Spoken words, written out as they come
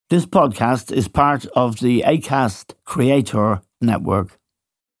This podcast is part of the Acast Creator Network.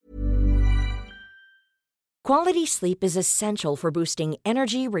 Quality sleep is essential for boosting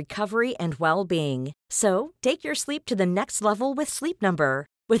energy, recovery, and well-being. So, take your sleep to the next level with Sleep Number.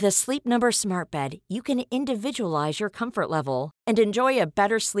 With a Sleep Number smart bed, you can individualize your comfort level and enjoy a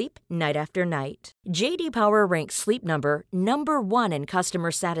better sleep night after night. J.D. Power ranks Sleep Number number 1 in customer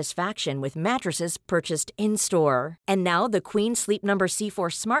satisfaction with mattresses purchased in-store. And now the Queen Sleep Number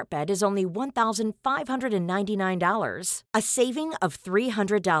C4 smart bed is only $1,599, a saving of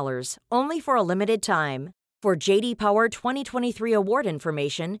 $300, only for a limited time. For J.D. Power 2023 award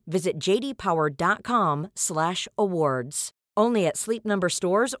information, visit jdpower.com/awards. Only at Sleep Number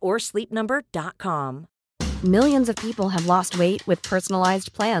stores or sleepnumber.com. Millions of people have lost weight with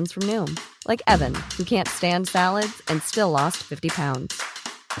personalized plans from Noom. Like Evan, who can't stand salads and still lost 50 pounds.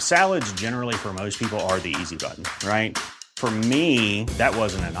 Salads generally for most people are the easy button, right? For me, that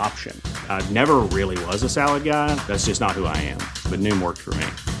wasn't an option. I never really was a salad guy. That's just not who I am. But Noom worked for me.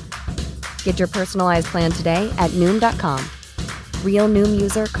 Get your personalized plan today at Noom.com. Real Noom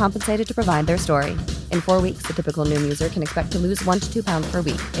user compensated to provide their story. In 4 weeks, the typical Noom user can expect to lose 1 to 2 pounds per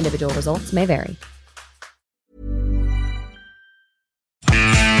week. Individual results may vary.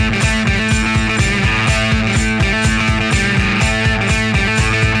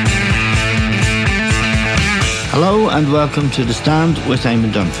 Hello and welcome to The Stand with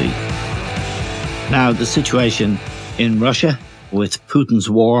Eamon Dunphy. Now, the situation in Russia with Putin's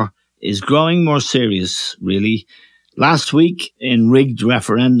war is growing more serious, really. Last week, in rigged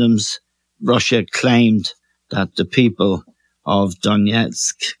referendums, Russia claimed that the people of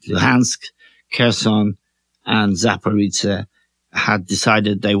Donetsk, Luhansk, Kherson and Zaporizhzhia had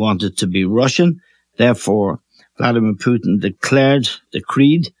decided they wanted to be Russian. Therefore, Vladimir Putin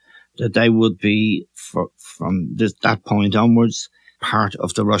decreed that they would be, from that point onwards, part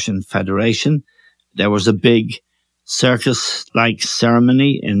of the Russian Federation. There was a big circus-like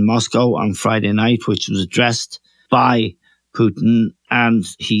ceremony in Moscow on Friday night, which was addressed by Putin, and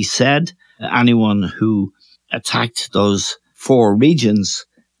he said anyone who attacked those 4 regions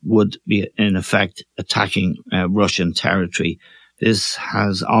would be, in effect, attacking Russian territory. This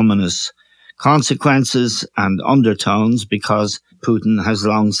has ominous consequences and undertones because Putin has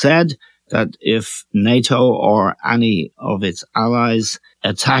long said that if NATO or any of its allies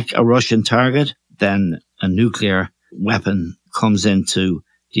attack a Russian target, then a nuclear weapon comes into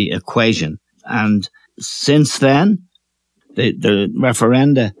the equation. And since then, the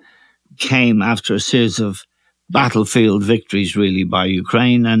referenda came after a series of battlefield victories, really, by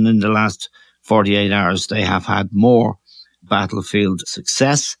Ukraine. And in the last 48 hours, they have had more battlefield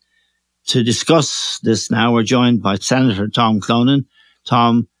success. To discuss this now, we're joined by Senator Tom Clonan.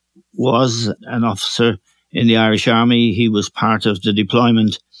 Tom was an officer in the Irish Army. He was part of the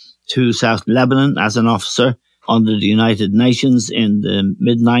deployment to South Lebanon as an officer under the United Nations in the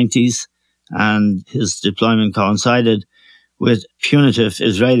mid-90s. And his deployment coincided with punitive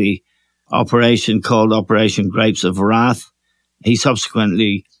Israeli operation called Operation Grapes of Wrath. He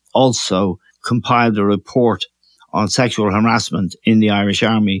subsequently also compiled a report on sexual harassment in the Irish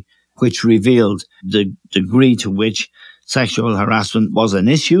Army, which revealed the degree to which sexual harassment was an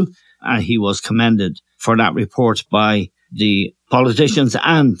issue. And he was commended for that report by the politicians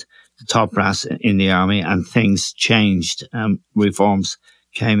and the top brass in the army, and things changed. Reforms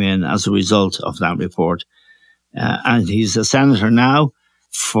came in as a result of that report. And he's a senator now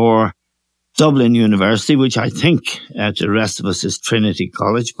for Dublin University, which I think the rest of us is Trinity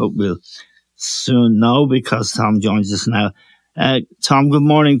College, but we'll soon know because Tom joins us now. Tom, good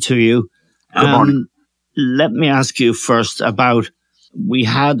morning to you. Good morning. Let me ask you first about, we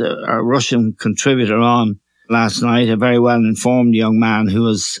had a Russian contributor on last night, a very well-informed young man who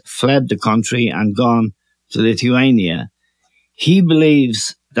has fled the country and gone to Lithuania. He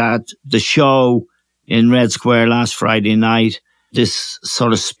believes that the show in Red Square last Friday night, this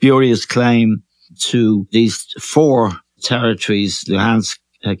sort of spurious claim to these 4 territories, Luhansk,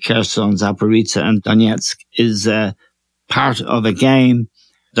 Kherson, Zaporizhzhia and Donetsk, is part of a game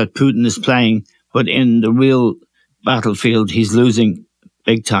that Putin is playing, but in the real battlefield, he's losing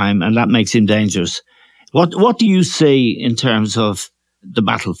big time, and that makes him dangerous. What do you see in terms of the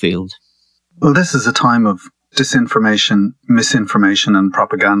battlefield? Well, this is a time of disinformation, misinformation and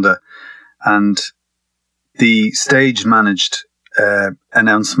propaganda. And the staged managed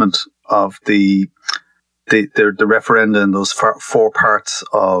announcement of the referenda in those 4 parts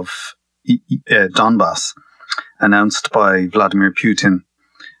of Donbass announced by Vladimir Putin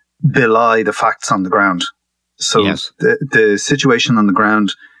belie the facts on the ground. So yes, the situation on the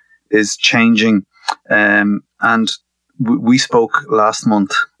ground is changing. And we spoke last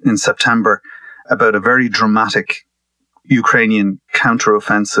month in September about a very dramatic Ukrainian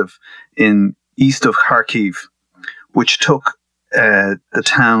counteroffensive in east of Kharkiv, which took the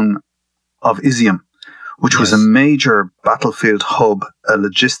town of Izium, which was a major battlefield hub, a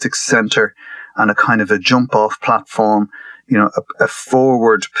logistics center, and a kind of a jump-off platform, a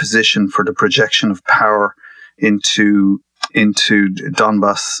forward position for the projection of power into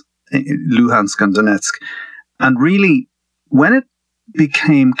Donbass, Luhansk and Donetsk. And really, when it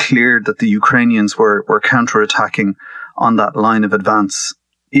became clear that the Ukrainians were counterattacking on that line of advance,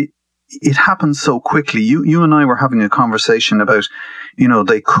 it happened so quickly. You and I were having a conversation about,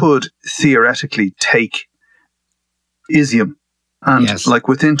 they could theoretically take Izium. And like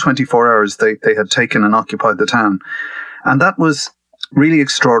within 24 hours, they had taken and occupied the town. And that was really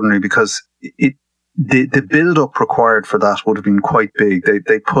extraordinary because the build-up required for that would have been quite big.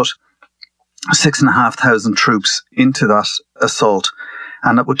 They put 6,500 troops into that assault.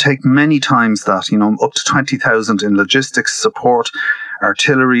 And it would take many times that, up to 20,000 in logistics support,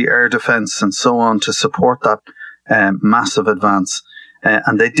 artillery, air defense, and so on to support that massive advance.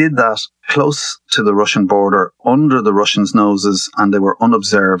 And they did that close to the Russian border, under the Russians' noses, and they were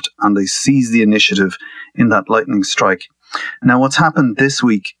unobserved, and they seized the initiative in that lightning strike. Now, what's happened this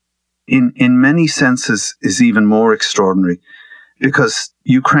week, in many senses, is even more extraordinary, because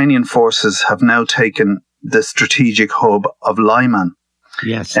Ukrainian forces have now taken the strategic hub of Lyman.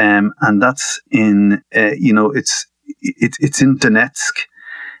 Yes. And that's in, it's in Donetsk.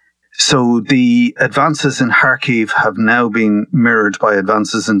 So the advances in Kharkiv have now been mirrored by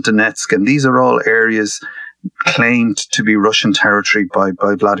advances in Donetsk. And these are all areas claimed to be Russian territory by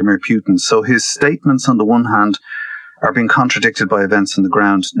Vladimir Putin. So his statements on the one hand are being contradicted by events on the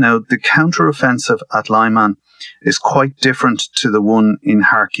ground. Now, the counteroffensive at Lyman is quite different to the one in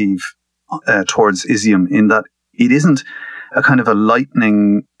Kharkiv towards Izium, in that it isn't a kind of a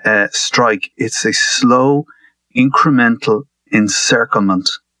lightning strike. It's a slow, incremental encirclement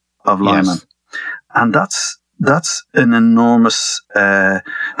of Lyman. Yes. And that's an enormous,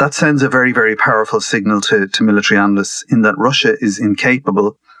 that sends a very, very powerful signal to military analysts in that Russia is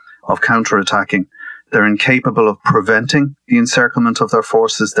incapable of counterattacking. They're incapable of preventing the encirclement of their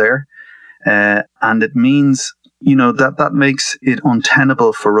forces there. And it means, that makes it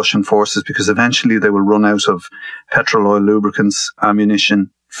untenable for Russian forces, because eventually they will run out of petrol, oil, lubricants, ammunition,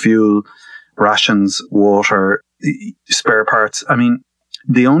 fuel, rations, water, spare parts. I mean,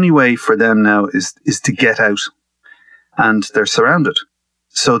 the only way for them now is to get out, and they're surrounded.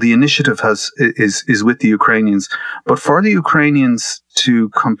 So the initiative is with the Ukrainians. But for the Ukrainians to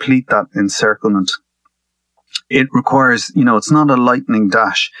complete that encirclement, it requires, it's not a lightning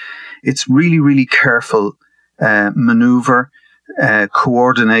dash. It's really, really careful maneuver,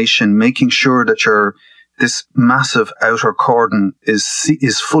 coordination, making sure that this massive outer cordon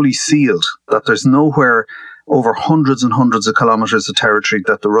is fully sealed, that there's nowhere over hundreds and hundreds of kilometers of territory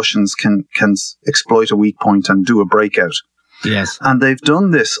that the Russians can exploit a weak point and do a breakout. Yes. And they've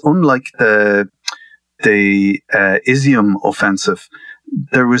done this, unlike the Izium offensive.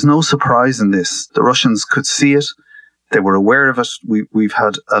 There was no surprise in this. The Russians could see it. They were aware of it. We've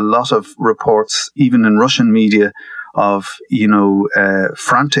had a lot of reports, even in Russian media, of,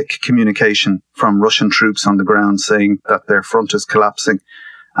 frantic communication from Russian troops on the ground saying that their front is collapsing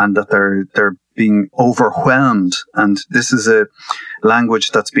and that they're being overwhelmed. And this is a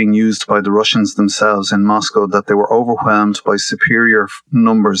language that's being used by the Russians themselves in Moscow, that they were overwhelmed by superior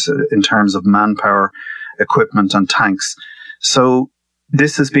numbers in terms of manpower, equipment and tanks. So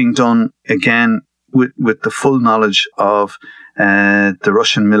this is being done again with the full knowledge of the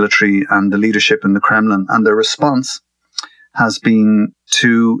Russian military and the leadership in the Kremlin. And their response has been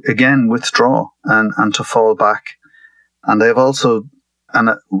to, again, withdraw and to fall back. And they've also, and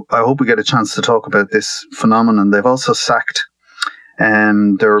I hope we get a chance to talk about this phenomenon, they've also sacked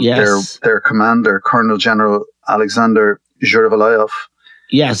their commander, Colonel General Alexander Zhurevalayev.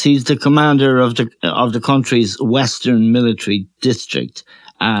 Yes, he's the commander of the country's Western Military District.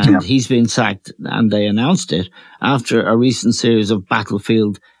 And he's been sacked, and they announced it after a recent series of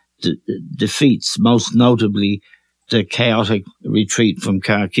battlefield defeats, most notably the chaotic retreat from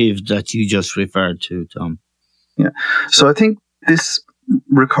Kharkiv that you just referred to, Tom. Yeah. So I think this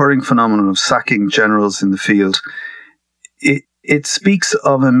recurring phenomenon of sacking generals in the field, it speaks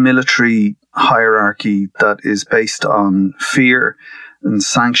of a military hierarchy that is based on fear and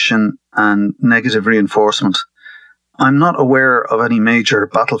sanction and negative reinforcement. I'm not aware of any major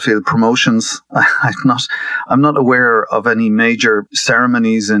battlefield promotions. I'm not aware of any major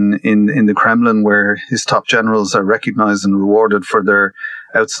ceremonies in the Kremlin where his top generals are recognized and rewarded for their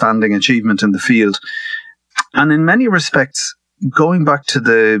outstanding achievement in the field. And in many respects, going back to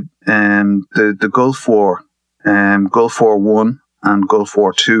the Gulf War, Gulf War I and Gulf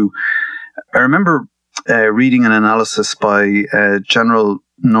War II, I remember reading an analysis by General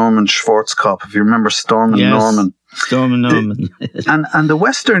Norman Schwarzkopf, if you remember Storm and Norman. Storm and Norman. And the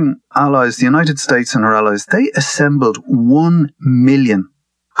Western allies, the United States and her allies, they assembled 1 million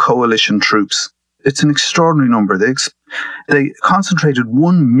coalition troops. It's an extraordinary number. They concentrated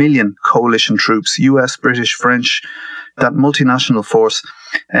 1 million coalition troops, US, British, French, that multinational force,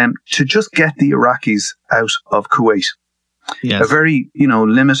 to just get the Iraqis out of Kuwait. Yes. A very,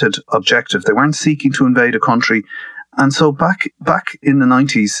 limited objective. They weren't seeking to invade a country. And so back in the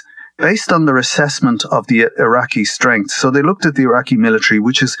 90s, based on their assessment of the Iraqi strength, so they looked at the Iraqi military,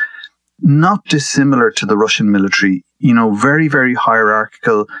 which is not dissimilar to the Russian military, very, very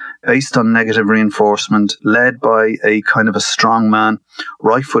hierarchical, based on negative reinforcement, led by a kind of a strong man,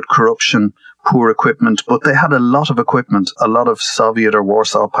 right-foot corruption, poor equipment, but they had a lot of equipment, a lot of Soviet or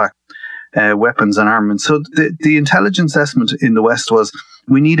Warsaw Pact weapons and armaments. So the intelligence estimate in the West was,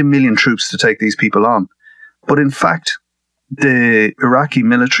 we need 1 million troops to take these people on. But in fact, the Iraqi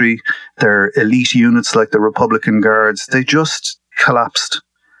military, their elite units like the Republican Guards, they just collapsed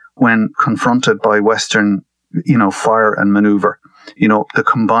when confronted by Western, fire and maneuver. The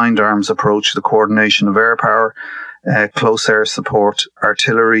combined arms approach, the coordination of air power, close air support,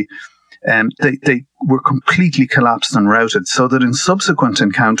 artillery, they were completely collapsed and routed, so that in subsequent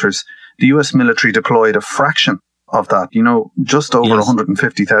encounters, the US military deployed a fraction of that, just over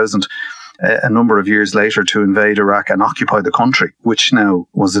 150,000 a number of years later to invade Iraq and occupy the country, which now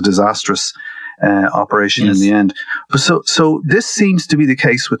was a disastrous operation in the end. So this seems to be the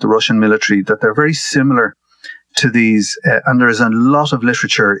case with the Russian military, that they're very similar to these, and there is a lot of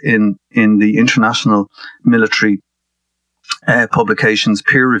literature in the international military publications,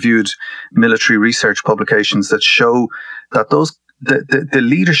 peer-reviewed military research publications, that show that the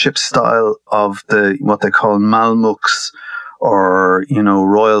leadership style of what they call Malmuks, or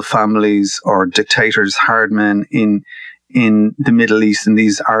royal families or dictators, hard men in the Middle East, in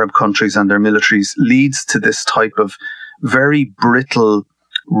these Arab countries and their militaries, leads to this type of very brittle,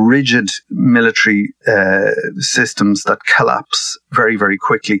 rigid military systems that collapse very, very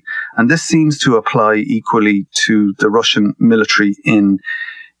quickly. And this seems to apply equally to the Russian military in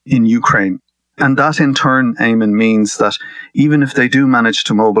Ukraine. And that in turn, Eamon, means that even if they do manage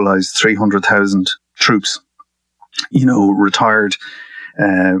to mobilize 300,000 troops, retired,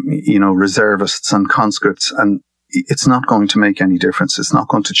 reservists and conscripts, and it's not going to make any difference. It's not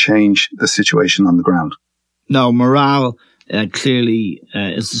going to change the situation on the ground. No, morale clearly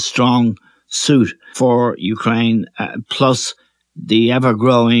is a strong suit for Ukraine, plus the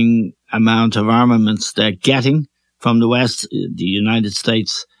ever-growing amount of armaments they're getting from the West, the United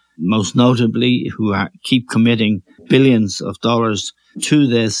States most notably, who keep committing billions of dollars to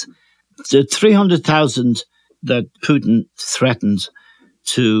this. The 300,000 that Putin threatened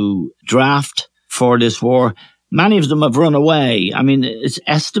to draft for this war, many of them have run away. I mean, it's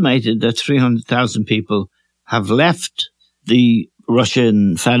estimated that 300,000 people have left the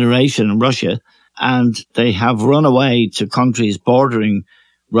Russian Federation, Russia, and they have run away to countries bordering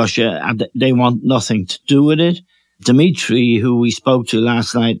Russia, and they want nothing to do with it. Dmitry, who we spoke to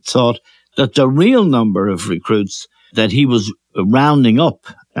last night, thought that the real number of recruits that he was rounding up,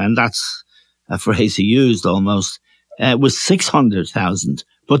 and that's a phrase he used almost, was 600,000.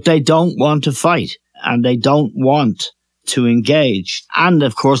 But they don't want to fight, and they don't want to engage. And,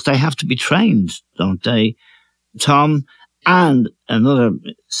 of course, they have to be trained, don't they, Tom? And another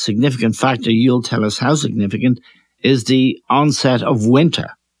significant factor, you'll tell us how significant, is the onset of winter.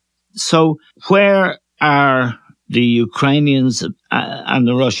 So where are the Ukrainians and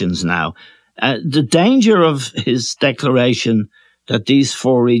the Russians now? The danger of his declaration that these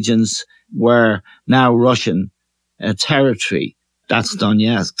four regions were now Russian territory, that's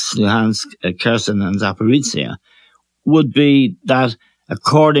Donetsk, Luhansk, Kherson and Zaporizhia, would be that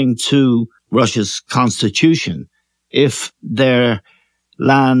according to Russia's constitution, if their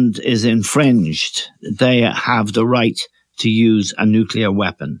land is infringed, they have the right to use a nuclear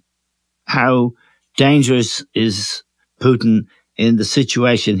weapon. How dangerous is Putin in the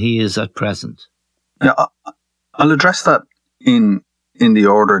situation he is at present? Yeah, I'll address that in the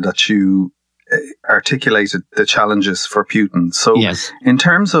order that you articulated the challenges for Putin. So yes. In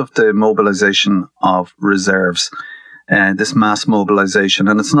terms of the mobilization of reserves, this mass mobilization,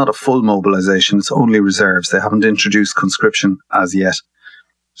 and it's not a full mobilization, it's only reserves. They haven't introduced conscription as yet.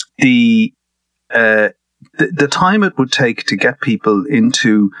 The time it would take to get people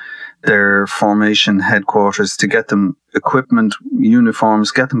into their formation headquarters, to get them equipment,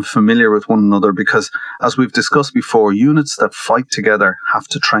 uniforms, get them familiar with one another, because as we've discussed before, units that fight together have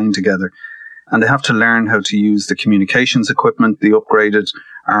to train together, and they have to learn how to use the communications equipment, the upgraded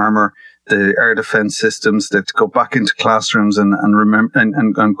armour, the air defence systems, that go back into classrooms and remember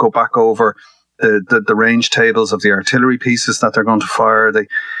and go back over the range tables of the artillery pieces that they're going to fire. They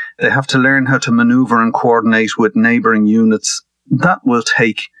have to learn how to manoeuvre and coordinate with neighbouring units. That will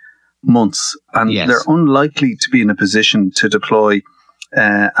take months, and they're unlikely to be in a position to deploy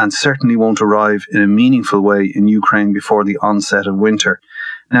and certainly won't arrive in a meaningful way in Ukraine before the onset of winter.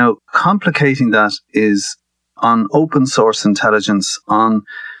 Now, complicating that is on open source intelligence, on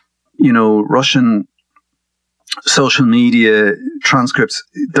Russian social media transcripts.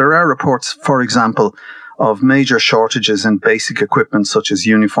 There are reports, for example, of major shortages in basic equipment such as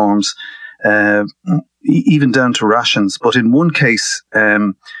uniforms, even down to rations. But in one case,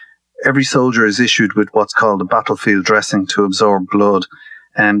 every soldier is issued with what's called a battlefield dressing to absorb blood.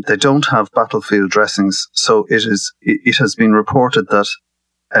 They don't have battlefield dressings, so it has been reported that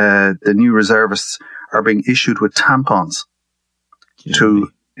the new reservists are being issued with tampons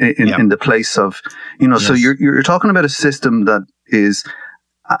in the place of, So you're talking about a system that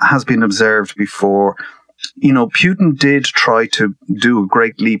has been observed before. Putin did try to do a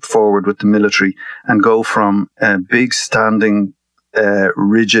great leap forward with the military and go from a big standing,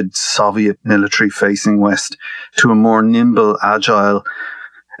 rigid Soviet military facing west to a more nimble, agile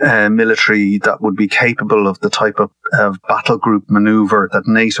military that would be capable of the type of battle group maneuver that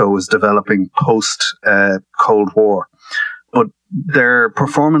NATO was developing post Cold War. But their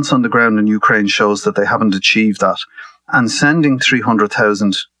performance on the ground in Ukraine shows that they haven't achieved that. And sending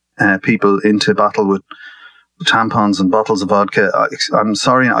 300,000 people into battle with tampons and bottles of vodka, I'm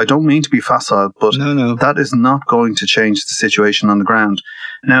sorry, I don't mean to be facile, but that is not going to change the situation on the ground.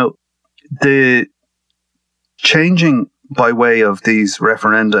 Now, the changing by way of these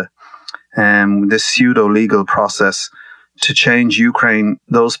referenda, this pseudo-legal process to change Ukraine,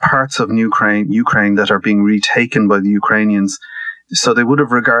 those parts of Ukraine that are being retaken by the Ukrainians. So they would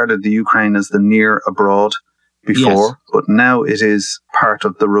have regarded the Ukraine as the near abroad before, but now it is part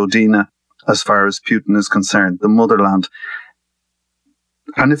of the Rodina as far as Putin is concerned, the motherland.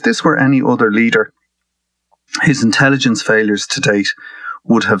 And if this were any other leader, his intelligence failures to date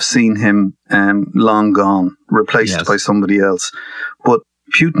would have seen him long gone, replaced by somebody else. But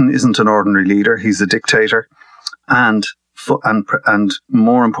Putin isn't an ordinary leader. He's a dictator. And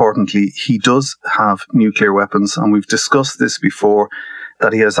more importantly, he does have nuclear weapons. And we've discussed this before,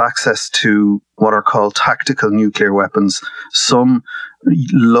 that he has access to what are called tactical nuclear weapons, some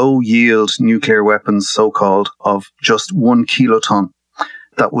low-yield nuclear weapons, so-called, of just 1 kiloton,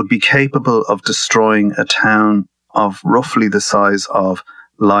 that would be capable of destroying a town of roughly the size of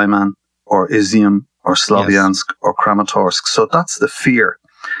Lyman or Izium or Slavyansk or Kramatorsk. So that's the fear.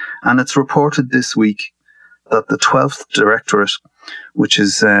 And it's reported this week that the 12th Directorate, which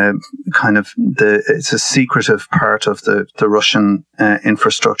is it's a secretive part of the Russian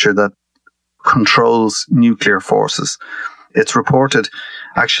infrastructure that controls nuclear forces. It's reported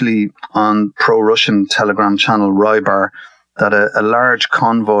actually on pro-Russian Telegram channel Rybar that a large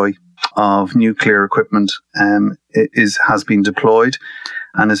convoy of nuclear equipment has been deployed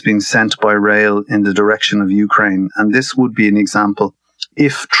and is being sent by rail in the direction of Ukraine. And this would be an example,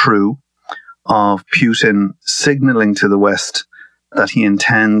 if true, of Putin signaling to the West that he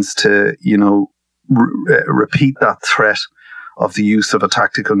intends to, repeat that threat of the use of a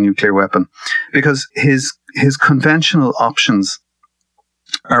tactical nuclear weapon, because his conventional options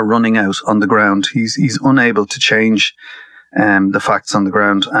are running out on the ground. He's unable to change the facts on the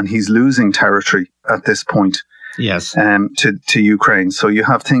ground, and he's losing territory at this point. Yes. To Ukraine. So you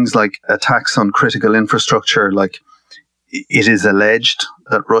have things like attacks on critical infrastructure, like it is alleged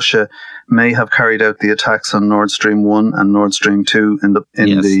that Russia may have carried out the attacks on Nord Stream 1 and Nord Stream 2 in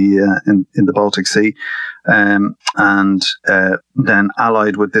the Baltic Sea, and then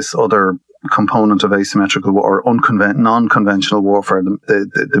allied with this other component of asymmetrical war, or non-conventional warfare,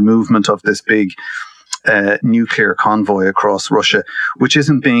 the movement of this big nuclear convoy across Russia, which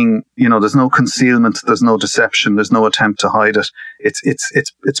isn't being, there's no concealment, there's no deception, there's no attempt to hide it.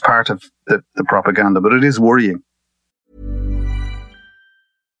 It's part of the propaganda, but it is worrying.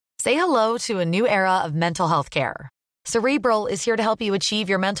 Say hello to a new era of mental health care. Cerebral is here to help you achieve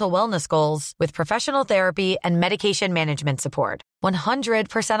your mental wellness goals with professional therapy and medication management support.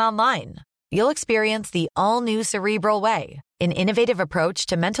 100% online. You'll experience the all-new Cerebral Way, an innovative approach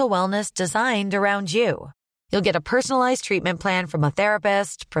to mental wellness designed around you. You'll get a personalized treatment plan from a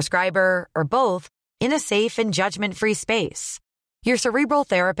therapist, prescriber, or both in a safe and judgment-free space. Your Cerebral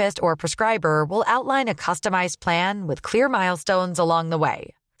therapist or prescriber will outline a customized plan with clear milestones along the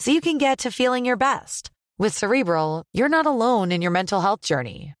way, so you can get to feeling your best. With Cerebral, you're not alone in your mental health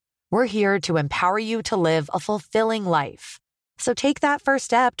journey. We're here to empower you to live a fulfilling life. So take that first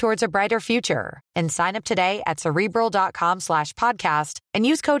step towards a brighter future and sign up today at Cerebral.com/podcast and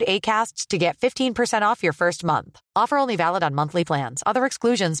use code ACAST to get 15% off your first month. Offer only valid on monthly plans. Other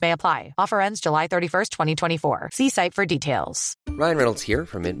exclusions may apply. Offer ends July 31st, 2024. See site for details. Ryan Reynolds here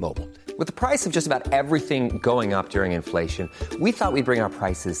from Mint Mobile. With the price of just about everything going up during inflation, we thought we'd bring our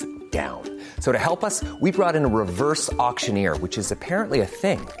prices down. So to help us, we brought in a reverse auctioneer, which is apparently a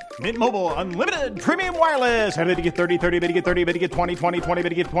thing. Mint Mobile Unlimited Premium Wireless. How to get 30, 30, bit to get 30, bit to get 20, 20, 20, bit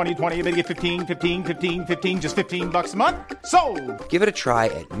to get 20, 20, bit to get 15, 15, 15, 15, just $15 a month? Sold! Give it a try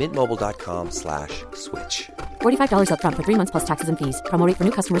at mintmobile.com/switch. $45 up front for 3 months plus taxes and fees. Promo rate for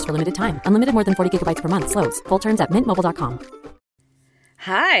new customers for limited time. Unlimited more than 40 gigabytes per month. Slows full terms at mintmobile.com.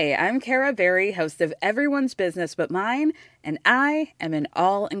 Hi, I'm Kara Berry, host of Everyone's Business But Mine, and I am an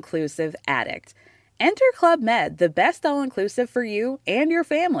all-inclusive addict. Enter Club Med, the best all-inclusive for you and your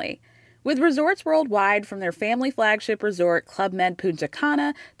family. With resorts worldwide, from their family flagship resort, Club Med Punta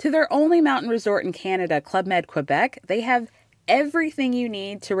Cana, to their only mountain resort in Canada, Club Med Quebec, they have everything you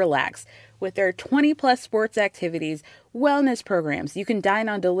need to relax. With their 20-plus sports activities, wellness programs, you can dine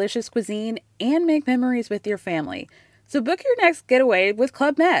on delicious cuisine and make memories with your family. So book your next getaway with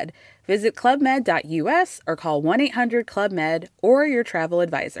Club Med. Visit clubmed.us or call 1-800-CLUB-MED or your travel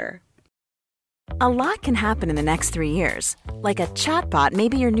advisor. A lot can happen in the next 3 years. Like a chatbot may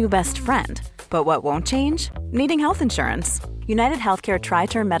be your new best friend. But what won't change? Needing health insurance. United Healthcare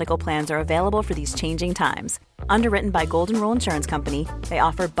Tri-Term Medical Plans are available for these changing times. Underwritten by Golden Rule Insurance Company, they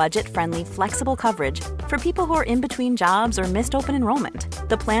offer budget-friendly, flexible coverage for people who are in between jobs or missed open enrollment.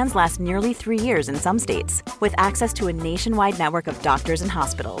 The plans last nearly 3 years in some states, with access to a nationwide network of doctors and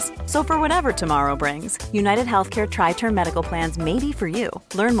hospitals. So for whatever tomorrow brings, United Healthcare Tri-Term Medical Plans may be for you.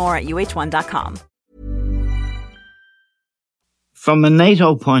 Learn more at uh1.com. From a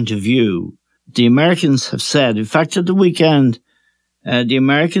NATO point of view, the Americans have said, in fact, at the weekend, the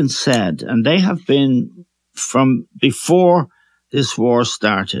Americans said, and they have been from before this war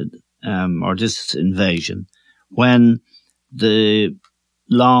started, or this invasion, when the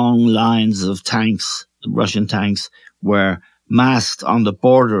long lines of tanks, Russian tanks, were massed on the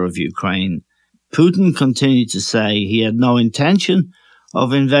border of Ukraine, Putin continued to say he had no intention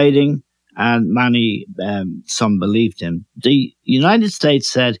of invading, and some believed him. The United States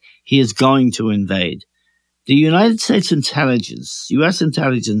said he is going to invade. The United States intelligence, U.S.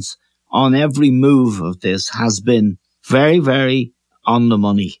 intelligence, on every move of this has been very, very on the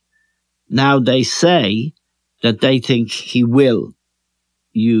money. Now they say that they think he will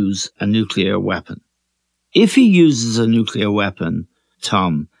use a nuclear weapon. If he uses a nuclear weapon,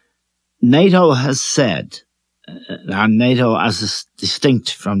 Tom, NATO has said, and NATO as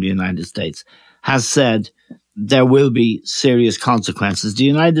distinct from the United States, has said there will be serious consequences. The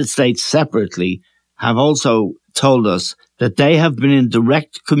United States separately have also told us that they have been in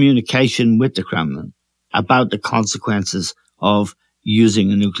direct communication with the Kremlin about the consequences of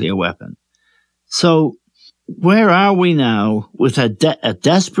using a nuclear weapon. So where are we now with a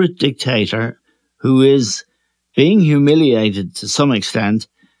desperate dictator who is being humiliated to some extent,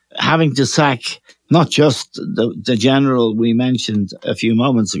 having to sack not just the general we mentioned a few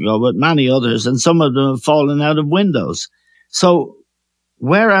moments ago, but many others, and some of them have fallen out of windows. So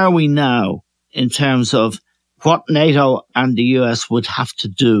where are we now in terms of what NATO and the US would have to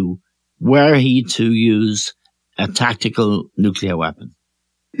do were he to use a tactical nuclear weapon?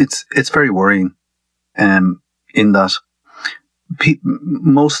 It's very worrying in that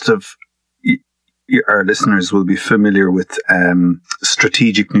most of our listeners will be familiar with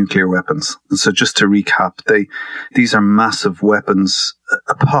strategic nuclear weapons. And so just to recap, these are massive weapons,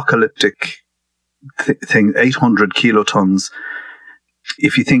 apocalyptic thing, 800 kilotons.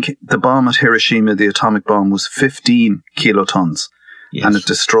 If you think the bomb at Hiroshima, the atomic bomb, was 15 kilotons, yes, and it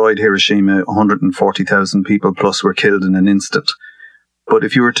destroyed Hiroshima, 140,000 people plus were killed in an instant. But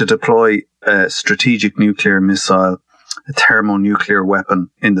if you were to deploy a strategic nuclear missile, a thermonuclear weapon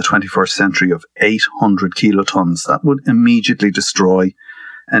in the 21st century of 800 kilotons, that would immediately destroy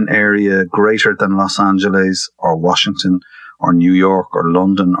an area greater than Los Angeles or Washington or New York or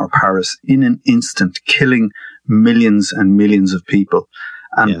London or Paris in an instant, killing millions and millions of people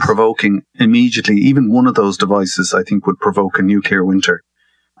and, yes, provoking immediately, even one of those devices, I think, would provoke a nuclear winter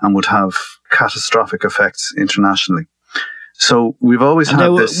and would have catastrophic effects internationally. So we've always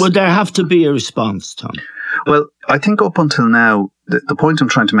had this. Would there have to be a response, Tom? Well, I think up until now, the point I'm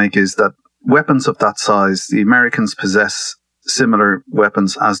trying to make is that weapons of that size, the Americans possess similar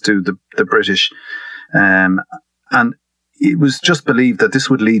weapons, as do the British. And it was just believed that this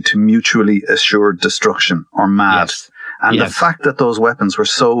would lead to mutually assured destruction or mad. Yes. And the fact that those weapons were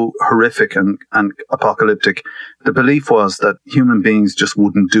so horrific and apocalyptic, the belief was that human beings just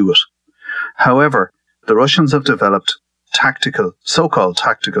wouldn't do it. However, the Russians have developed so-called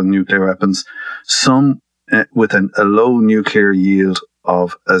tactical nuclear weapons, some with a low nuclear yield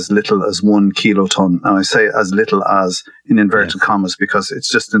of as little as 1 kiloton. Now, I say as little as in inverted commas because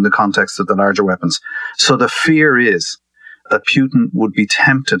it's just in the context of the larger weapons. So the fear is that Putin would be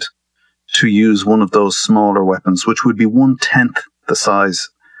tempted to use one of those smaller weapons, which would be 1/10 the size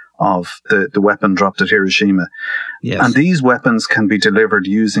of the weapon dropped at Hiroshima. Yes. And these weapons can be delivered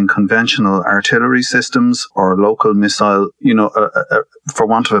using conventional artillery systems or local missile, for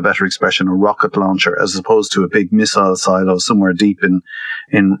want of a better expression, a rocket launcher, as opposed to a big missile silo somewhere deep in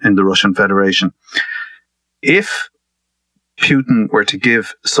the Russian Federation. If Putin were to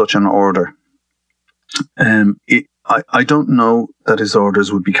give such an order, I don't know that his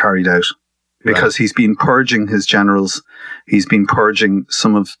orders would be carried out. Because he's been purging his generals, he's been purging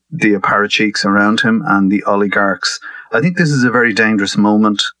some of the apparatchiks around him and the oligarchs. I think this is a very dangerous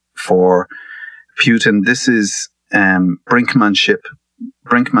moment for Putin. This is brinkmanship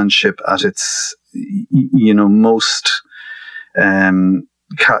at its most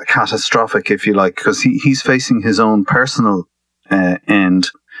catastrophic, if you like, because he's facing his own personal end.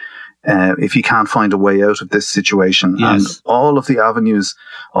 If he can't find a way out of this situation. Yes. And all of the avenues,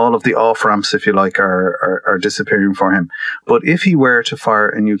 all of the off-ramps, if you like, are disappearing for him. But if he were to fire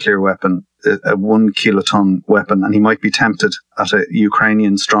a nuclear weapon, a 1 kiloton weapon, and he might be tempted at a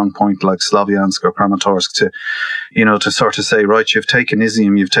Ukrainian strong point like Slavyansk or Kramatorsk to sort of say, right, you've taken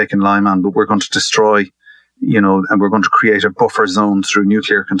Izium, you've taken Lyman, but we're going to destroy, and we're going to create a buffer zone through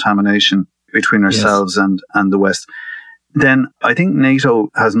nuclear contamination between ourselves and the West. Then I think NATO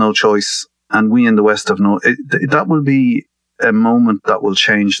has no choice, and we in the West have that will be a moment that will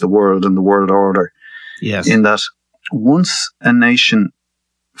change the world and the world order. Yes. In that once a nation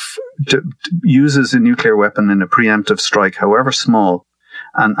uses a nuclear weapon in a preemptive strike, however small,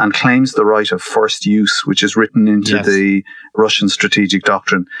 and claims the right of first use, which is written into the Russian strategic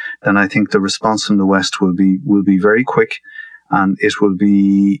doctrine, then I think the response from the West will be very quick, and it will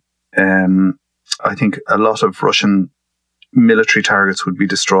be, I think a lot of Russian military targets would be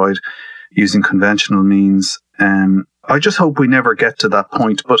destroyed using conventional means. I just hope we never get to that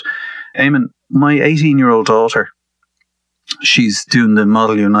point. But, Eamon, my 18-year-old daughter, she's doing the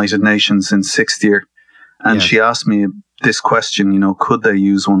Model United Nations in 6th year, and she asked me this question, could they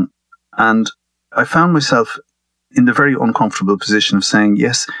use one? And I found myself in the very uncomfortable position of saying,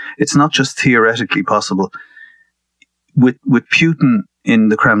 yes, it's not just theoretically possible. With Putin in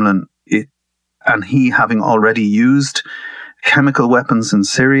the Kremlin, and he having already used chemical weapons in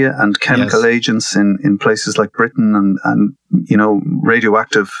Syria and chemical agents in places like Britain and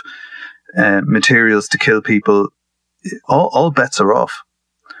radioactive materials to kill people, all bets are off.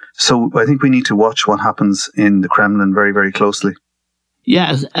 So I think we need to watch what happens in the Kremlin very, very closely.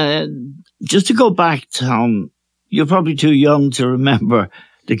 Yes. Just to go back, Tom, you're probably too young to remember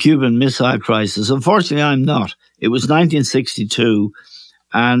the Cuban Missile Crisis. Unfortunately, I'm not. It was 1962,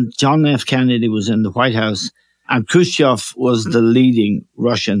 and John F. Kennedy was in the White House, and Khrushchev was the leading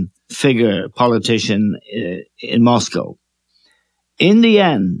Russian politician in Moscow. In the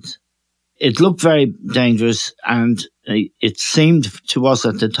end, it looked very dangerous, and it seemed to us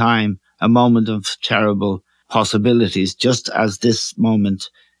at the time a moment of terrible possibilities, just as this moment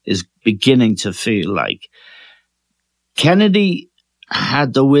is beginning to feel like. Kennedy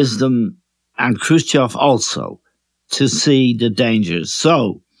had the wisdom, and Khrushchev also, to see the dangers.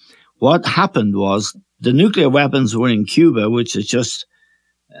 So what happened was the nuclear weapons were in Cuba, which is just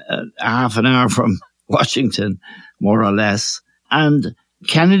a half an hour from Washington, more or less. And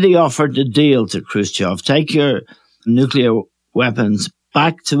Kennedy offered the deal to Khrushchev: take your nuclear weapons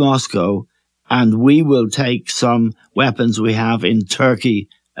back to Moscow, and we will take some weapons we have in Turkey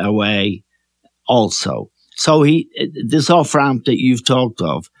away also. So this off-ramp that you've talked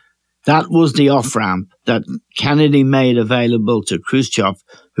of, that was the off-ramp that Kennedy made available to Khrushchev,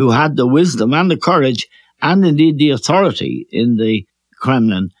 who had the wisdom and the courage and indeed the authority in the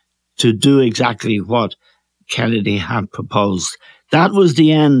Kremlin to do exactly what Kennedy had proposed. That was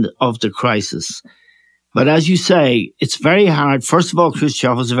the end of the crisis. But as you say, it's very hard. First of all,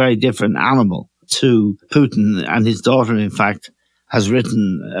 Khrushchev was a very different animal to Putin, and his daughter, in fact, has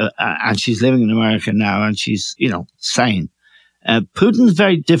written, and she's living in America now, and she's, sane. Putin's a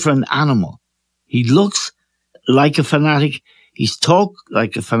very different animal. He looks like a fanatic. He's talked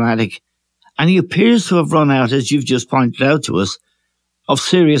like a fanatic. And he appears to have run out, as you've just pointed out to us, of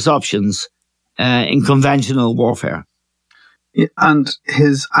serious options in conventional warfare. Yeah, and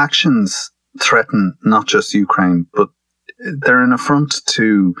his actions threaten not just Ukraine, but they're an affront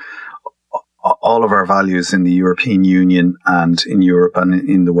to all of our values in the European Union and in Europe and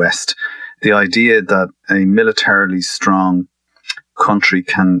in the West. The idea that a militarily strong country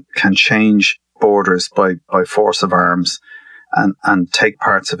can change borders by force of arms and take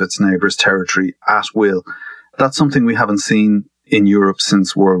parts of its neighbour's territory at will, that's something we haven't seen in Europe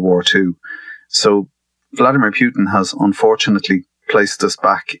since World War II. So Vladimir Putin has unfortunately placed us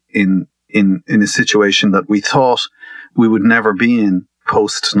back in a situation that we thought we would never be in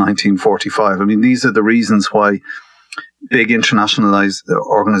post-1945. I mean, these are the reasons why big internationalized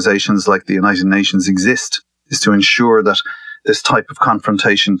organizations like the United Nations exist, is to ensure that this type of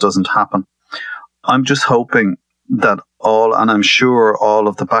confrontation doesn't happen. I'm just hoping that and I'm sure all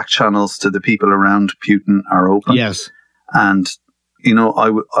of the back channels to the people around Putin are open. Yes. And,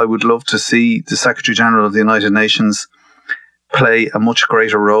 I would love to see the Secretary General of the United Nations play a much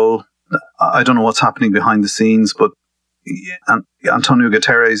greater role. I don't know what's happening behind the scenes, but Antonio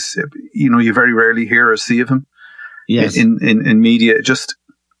Guterres, you very rarely hear or see of him. Yes. In media.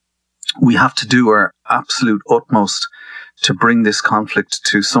 We have to do our absolute utmost to bring this conflict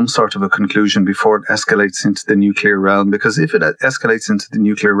to some sort of a conclusion before it escalates into the nuclear realm. Because if it escalates into the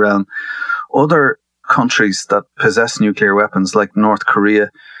nuclear realm, other countries that possess nuclear weapons, like North Korea,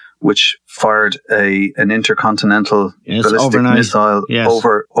 which fired an intercontinental ballistic overnight missile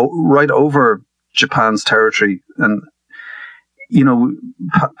right over Japan's territory, and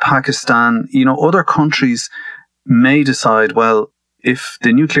Pakistan, other countries may decide, well, if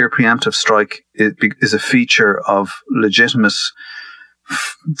the nuclear preemptive strike is a feature of legitimate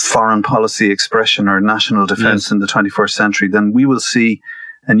foreign policy expression or national defense in the 21st century, then we will see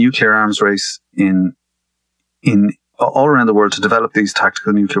a nuclear arms race in all around the world to develop these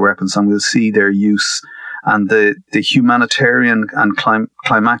tactical nuclear weapons, and we'll see their use and the humanitarian and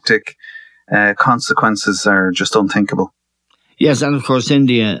climactic consequences are just unthinkable. Yes, and of course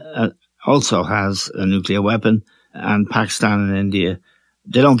India also has a nuclear weapon, and Pakistan and India,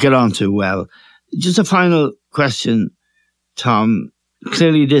 they don't get on too well. Just a final question, Tom.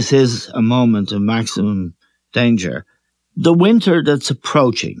 Clearly this is a moment of maximum danger. The winter that's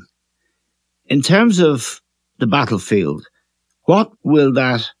approaching, in terms of the battlefield, what will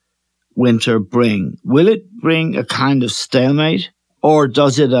that winter bring? Will it bring a kind of stalemate, or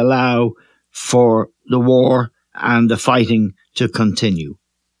does it allow for the war and the fighting to continue?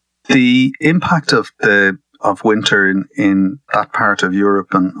 The impact of winter in that part of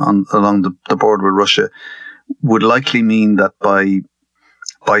Europe and along the border with Russia would likely mean that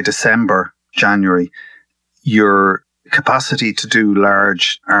by December, January, your capacity to do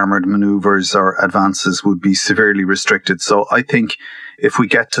large armoured manoeuvres or advances would be severely restricted. So I think if we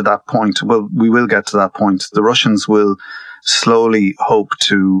get to that point, well, we will get to that point, the Russians will slowly hope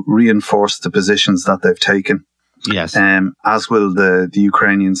to reinforce the positions that they've taken. Yes. As will the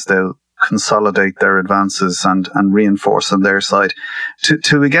Ukrainians. They'll consolidate their advances and reinforce on their side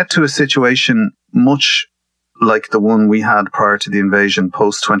till we get to a situation much like the one we had prior to the invasion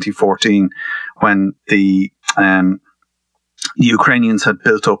post 2014, when the Ukrainians had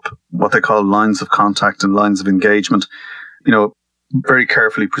built up what they call lines of contact and lines of engagement, very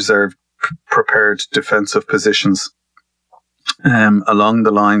carefully prepared defensive positions along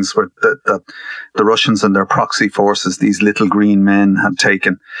the lines where that the Russians and their proxy forces, these little green men, had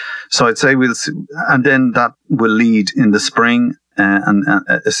taken. So I'd say we'll see, and then that will lead in the spring and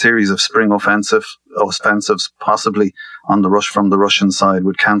a series of spring offensives, possibly from the Russian side,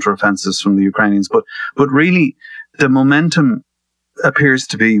 with counteroffensives from the Ukrainians. But really, the momentum appears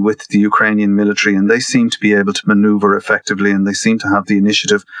to be with the Ukrainian military, and they seem to be able to maneuver effectively, and they seem to have the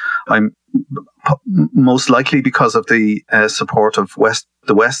initiative. I'm most likely because of the support of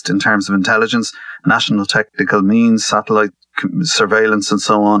the West in terms of intelligence, national technical means, satellite surveillance and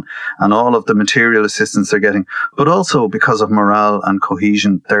so on, and all of the material assistance they're getting, but also because of morale and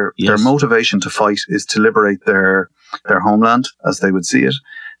cohesion. Their motivation to fight is to liberate their homeland, as they would see it,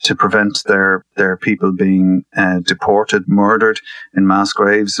 to prevent their people being deported, murdered in mass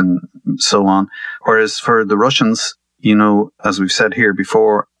graves and so on. Whereas for the Russians, as we've said here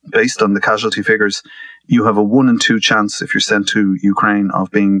before, based on the casualty figures, you have a 1 in 2 chance, if you're sent to Ukraine,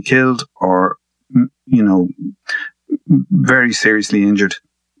 of being killed or, very seriously injured,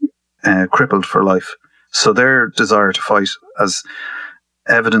 crippled for life. So their desire to fight, as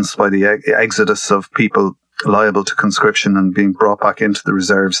evidenced by the exodus of people liable to conscription and being brought back into the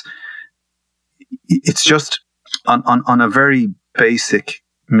reserves, it's just on a very basic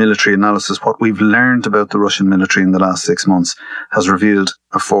military analysis, what we've learned about the Russian military in the last 6 months has revealed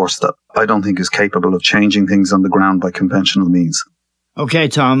a force that I don't think is capable of changing things on the ground by conventional means. Okay,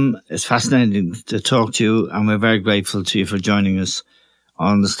 Tom, it's fascinating to talk to you, and we're very grateful to you for joining us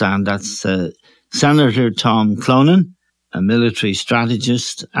on the stand. That's Senator Tom Clonan, a military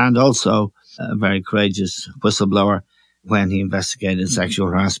strategist and also a very courageous whistleblower when he investigated sexual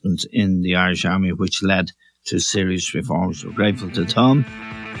harassment in the Irish Army, which led to serious reforms. We're grateful to Tom,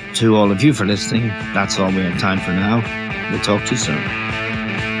 to all of you for listening. That's all we have time for now. We'll talk to you soon.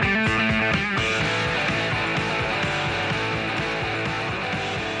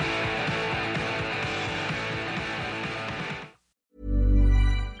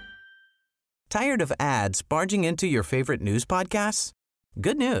 Tired of ads barging into your favorite news podcasts?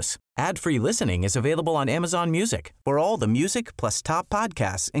 Good news. Ad-free listening is available on Amazon Music for all the music plus top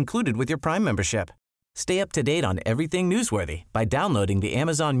podcasts included with your Prime membership. Stay up to date on everything newsworthy by downloading the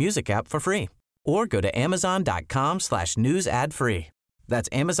Amazon Music app for free or go to amazon.com/news ad free. That's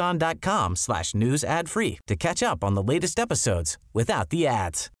amazon.com/news ad free to catch up on the latest episodes without the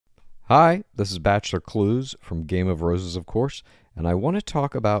ads. Hi, this is Bachelor Clues from Game of Roses, of course, and I want to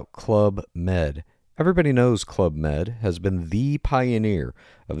talk about Club Med. Everybody knows Club Med has been the pioneer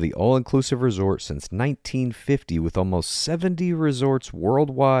of the all-inclusive resort since 1950, with almost 70 resorts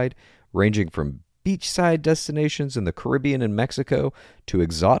worldwide, ranging from beachside destinations in the Caribbean and Mexico to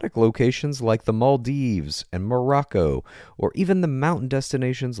exotic locations like the Maldives and Morocco, or even the mountain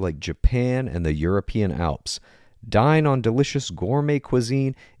destinations like Japan and the European Alps. Dine on delicious gourmet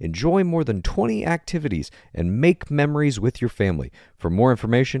cuisine, enjoy more than 20 activities, and make memories with your family. For more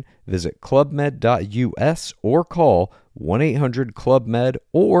information, visit clubmed.us or call 1-800-CLUB-MED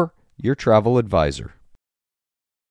or your travel advisor.